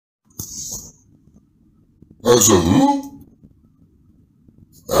As a who?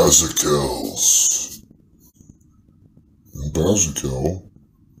 Azakels. And Bazakel.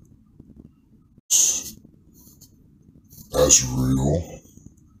 Azareal.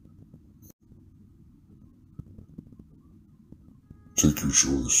 Take your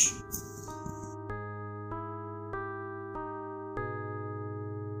choice.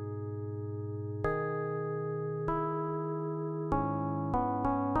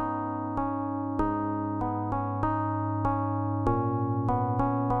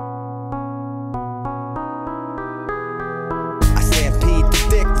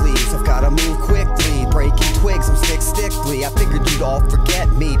 Move quickly, breaking twigs, I'm stickly. I figured you'd all forget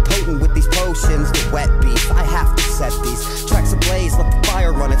me, potent with these potions, the wet beef. I have to set these tracks ablaze, let the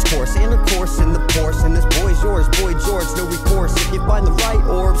fire run its course. Intercourse in the portion, this boy's yours, boy George, no recourse. If you find the right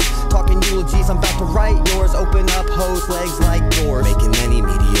orbs, talking eulogies, I'm about to write yours. Open up hose legs like doors, making many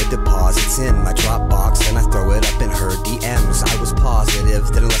media deposits in my Dropbox, and I throw it up in her DMs. I was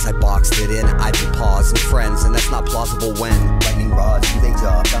positive that unless I boxed it in, I'd be pausing friends, and that's not plausible when lightning rods do they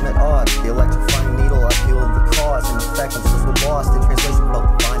job. I'm at odds. The electrifying needle, I feel the cause and effect. I'm still lost in translation,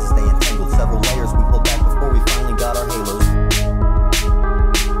 felt the vines stay entangled. Several layers we pulled back before we finally got our halos.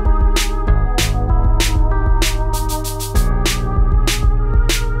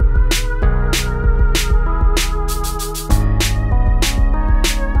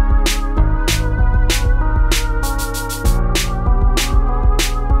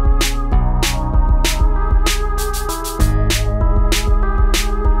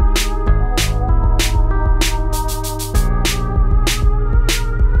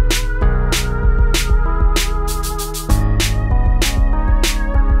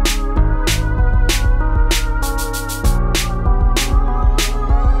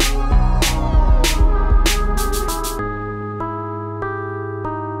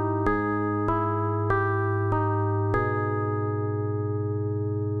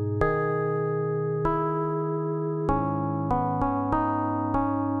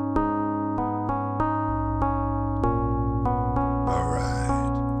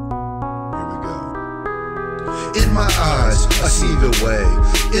 In my eyes, I see the way.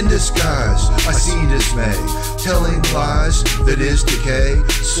 In disguise, I see dismay. Telling lies that is decay.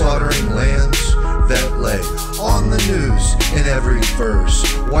 Slaughtering lambs that lay. On the news, in every verse.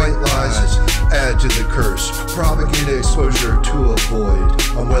 White lies add to the curse. Propaganda exposure to avoid.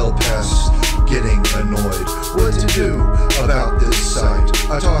 I'm well past getting annoyed. What to do about this sight?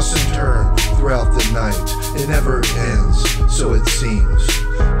 I toss and turn throughout the night. It never ends, so it seems.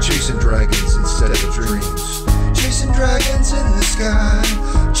 Chasing dragons instead of dreams. Chasing dragons in the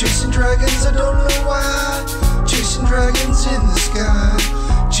sky. Chasing dragons, I don't know why. Chasing dragons in the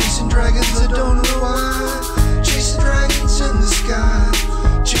sky. Chasing dragons, I don't know why. Chasing dragons in the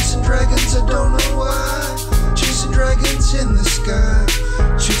sky. Chasing dragons, I don't know why. Chasing dragons in the sky.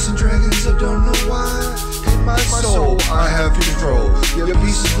 Chasing dragons, I don't know why. In my soul, I have control. Yet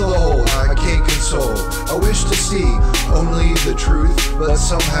pieces of the whole I can't console. I wish to see only the truth, but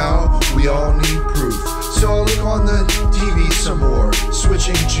somehow we all need proof. So I look on the TV some more,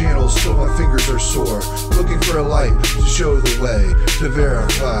 switching channels till my fingers are sore, looking for a light to show the way, to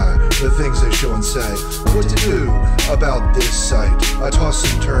verify the things they show and say. What to do about this sight? I toss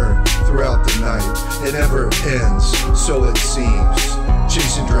and turn throughout the night. It never ends, so it seems.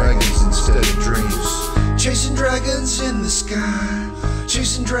 Chasing dragons instead of dreams. Chasing dragons in the sky.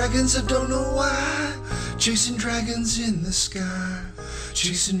 Chasing dragons, I don't know why. Chasing dragons in the sky.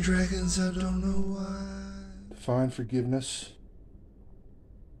 Chasing dragons, I don't know why. Find forgiveness,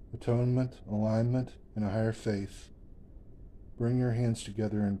 atonement, alignment, and a higher faith. Bring your hands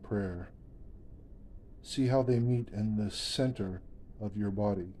together in prayer. See how they meet in the center of your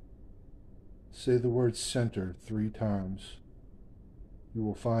body. Say the word center 3 times. You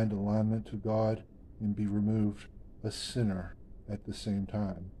will find alignment to God and be removed a sinner at the same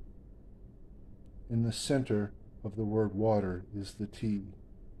time. In the center of the word water is the T,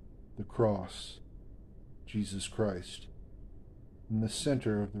 the cross, Jesus Christ. In the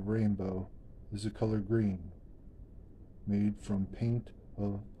center of the rainbow is the color green, made from paint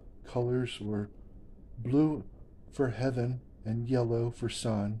of colors where blue for heaven and yellow for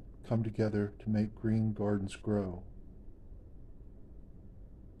sun come together to make green gardens grow.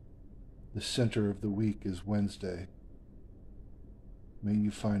 The center of the week is Wednesday. May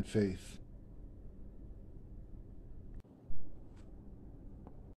you find faith.